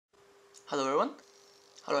Hello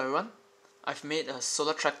everyone. I've made a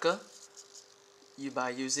solar tracker by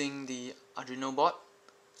using the Arduino board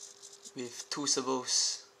with 2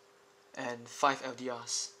 servos and 5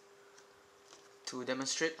 LDRs. To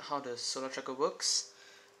demonstrate how the solar tracker works,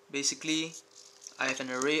 basically I have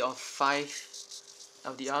an array of 5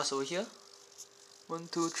 LDRs over here. 1,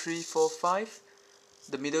 2, 3, 4, 5.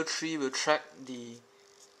 The middle 3 will track the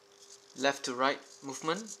left to right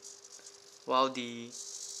movement, while the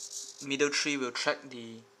middle 3 will track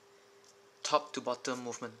the top to bottom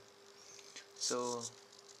movement. So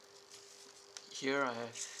here I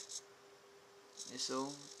have this. So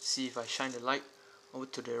see, if I shine the light over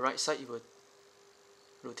to the right side, it would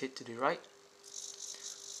rotate to the right.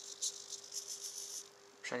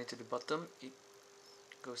 Shine it to the bottom, it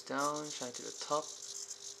goes down. Shine it to the top,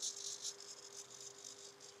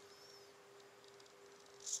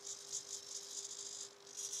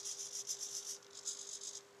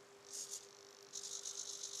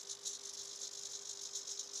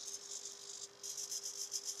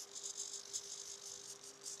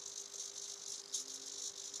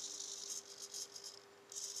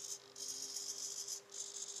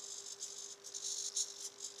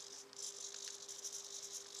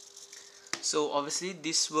 so obviously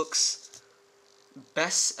this works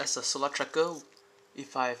best as a solar tracker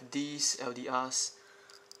if I have these LDRs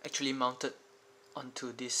actually mounted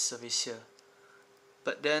onto this surface here.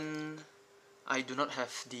 But then I do not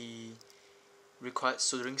have the required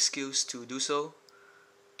soldering skills to do so,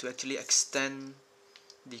 to actually extend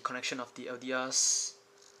the connection of the LDRs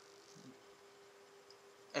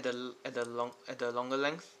at the longer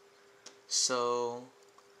length. So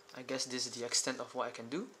I guess this is the extent of what I can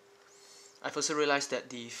do. I've also realized that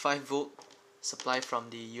the 5V supply from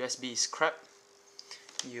the USB is crap.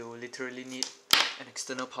 You literally need an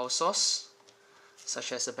external power source,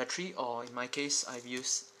 such as a battery, or in my case I've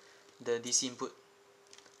used the DC input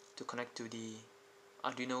to connect to the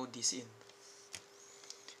Arduino DC in.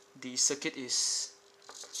 The circuit is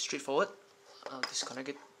straightforward. I'll disconnect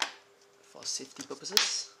it for safety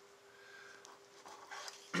purposes.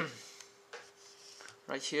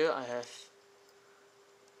 Right here I have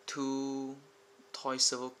 2 toy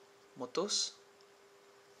servo motors,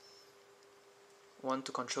 one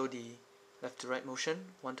to control the left to right motion,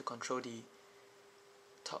 one to control the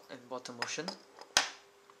top and bottom motion.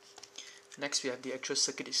 Next we have the actual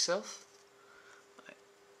circuit itself.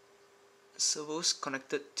 Servos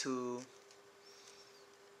connected to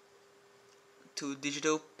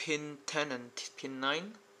digital pin 10 and pin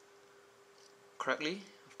 9 correctly.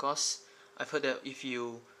 Of course, I've heard that if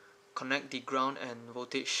you connect the ground and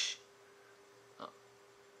voltage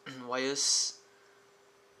wires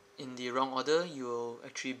in the wrong order, you will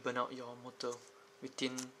actually burn out your motor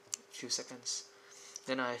within a few seconds.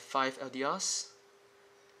 Then I have 5 LDRs.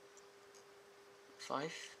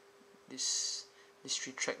 5. This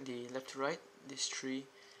 3 track the left to right. This 3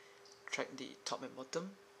 track the top and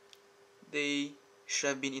bottom. They should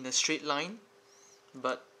have been in a straight line,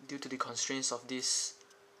 but due to the constraints of this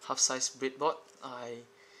half-size breadboard, I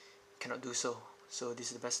cannot do so. So this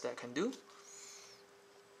is the best that I can do.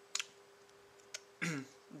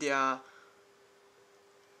 They are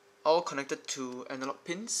all connected to analog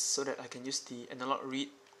pins so that I can use the analog read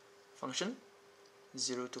function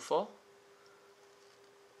 0 to 4,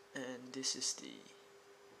 and this is the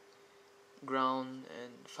ground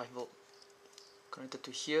and 5V connected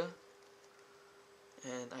to here,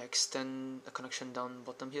 and I extend a connection down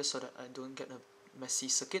bottom here so that I don't get a messy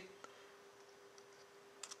circuit,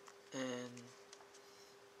 and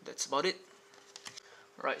that's about it.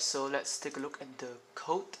 Right, so let's take a look at the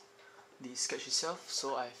code, the sketch itself.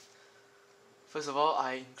 So first of all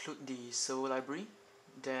I include the servo library,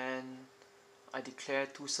 then I declare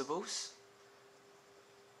 2 servos,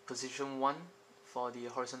 position 1 for the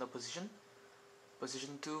horizontal position,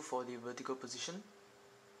 position 2 for the vertical position.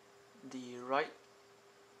 The right,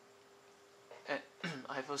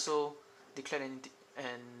 I've also declared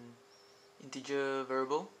an integer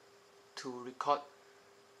variable to record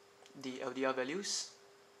the LDR values,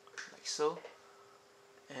 like so,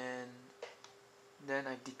 and then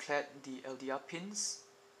I've declared the LDR pins.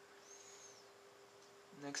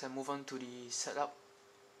 Next I move on to the setup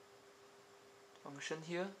function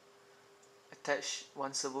here. Attach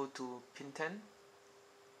 1 servo to pin 10,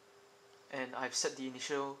 and I've set the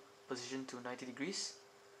initial position to 90 degrees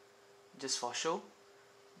just for show.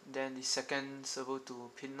 Then the second servo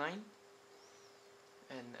to pin 9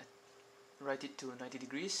 and write it to 90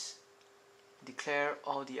 degrees. Declare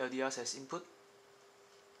all the LDRs as input,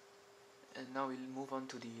 and now we'll move on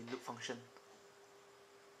to the loop function.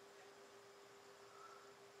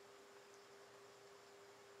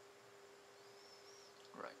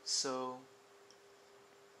 So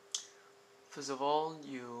first of all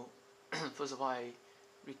I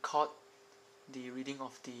record the reading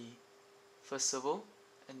of the first servo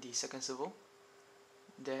and the second servo,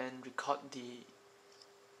 then record the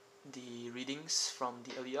readings from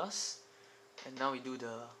the LDRs, and now we do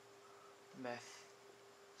the math.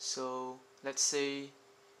 So let's say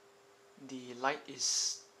the light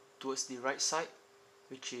is towards the right side,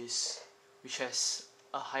 which has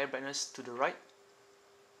a higher brightness to the right.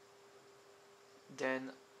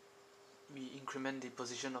 Then we increment the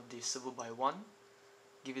position of the servo by 1,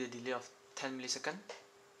 give it a delay of 10 milliseconds,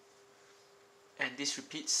 and this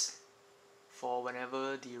repeats for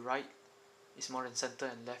whenever the right is more than center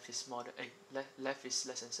and left is left is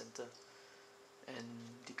less than center, and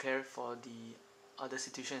declare for the other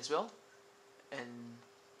situation as well. And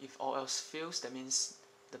if all else fails, that means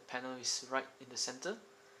the panel is right in the center,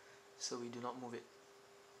 so we do not move it.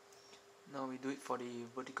 Now we do it for the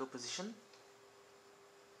vertical position.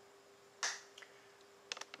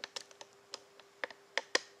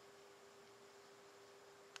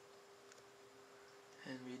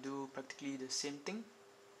 And we do practically the same thing,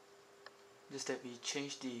 just that we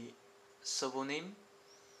change the servo name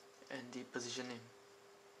and the position name.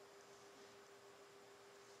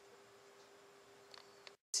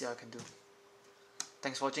 See how I can do.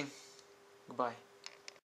 Thanks for watching. Goodbye.